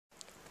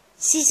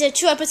Season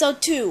 2, Episode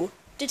 2.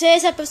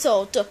 Today's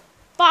episode, the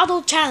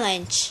Bottle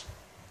Challenge.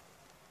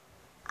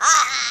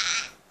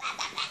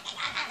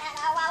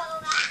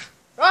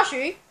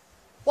 Yoshi,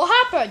 what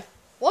happened?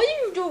 What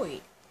are you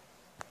doing?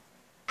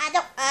 I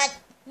don't,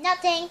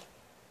 nothing.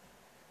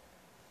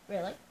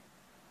 Really?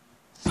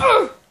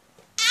 Ow!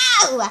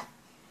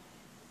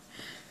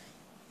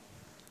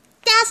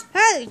 That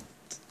hurt.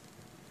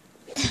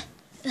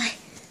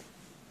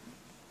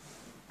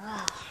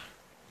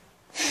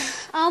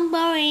 I'm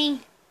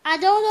boring. I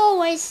don't know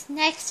what's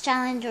next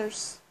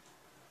challengers.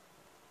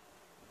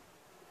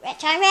 Red,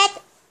 try red.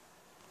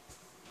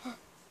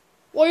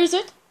 What is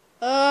it?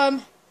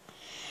 I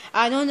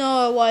don't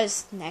know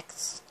what's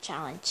next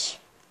challenge.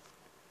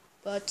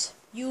 But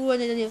you were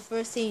in the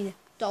first scene,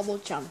 double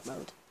jump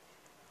mode.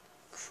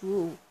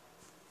 Cool.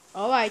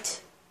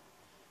 Alright.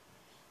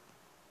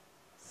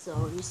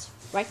 So it's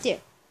right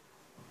there.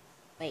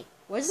 Wait,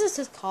 what is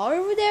this car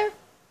over there?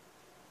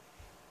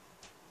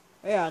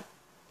 Yeah.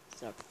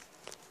 So.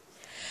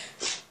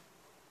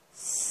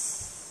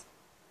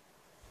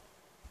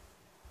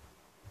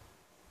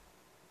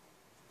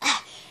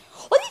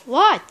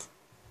 What?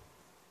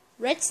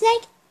 Red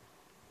snake?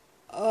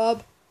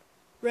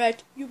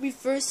 Red, you'll be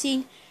first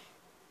seen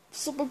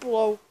Super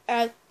Blow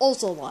and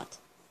also what?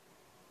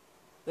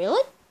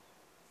 Really?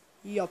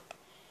 Yup.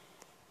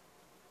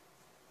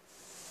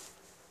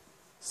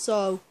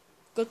 So,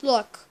 good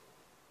luck.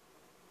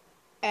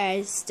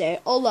 And stay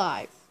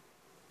alive.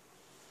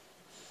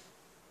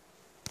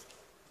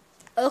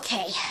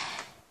 Okay.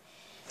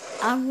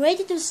 I'm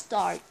ready to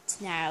start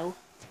now.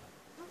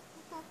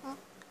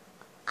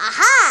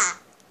 Aha!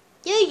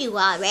 There you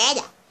are, Red.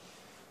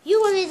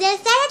 You want to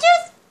dance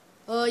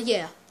sandwiches?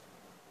 Yeah.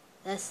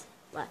 That's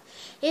what.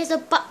 Here's a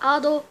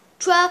battle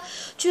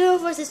 2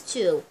 versus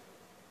 2.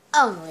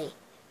 Only.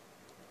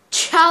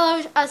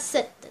 Challenge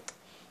accepted.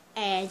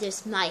 And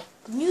there's my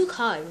new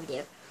car over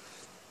there.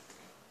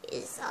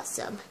 It's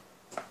awesome.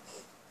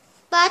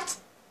 But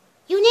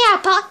you need a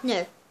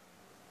partner.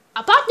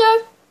 A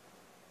partner?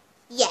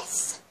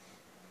 Yes.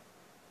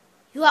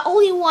 You are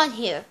only one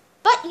here,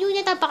 but you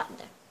need a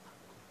partner.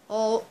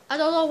 Oh, I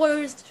don't know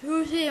who's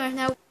here right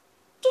now.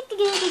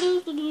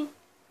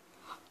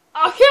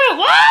 Oh, here!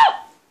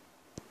 Wow!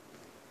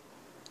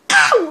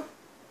 Ow!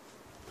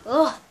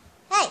 Oh,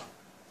 hey.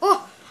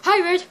 Oh, hi,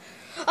 Red.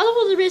 I don't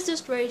want to miss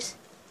this race.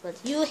 But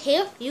you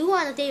here? You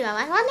want to take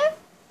my partner?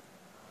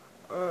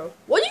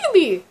 What do you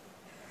mean?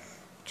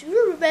 Do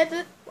you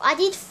remember I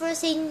did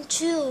first in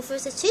 2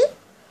 versus 2?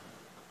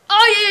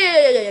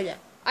 Oh, yeah.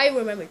 I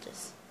remember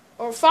this.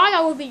 Or fine,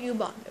 I will be your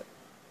partner.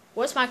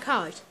 What's my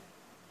card?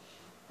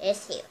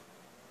 It's here.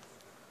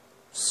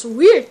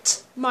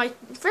 Sweet! My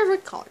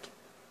favorite card.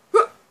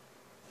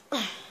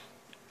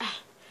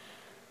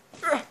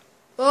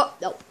 Oh,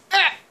 no.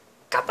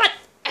 Come on!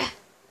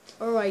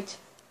 Alright,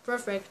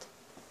 perfect.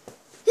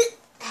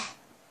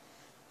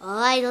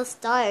 Alright, let's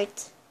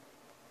start.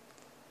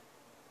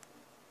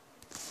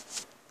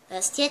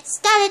 Let's get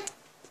started.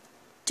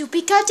 To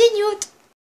be continued.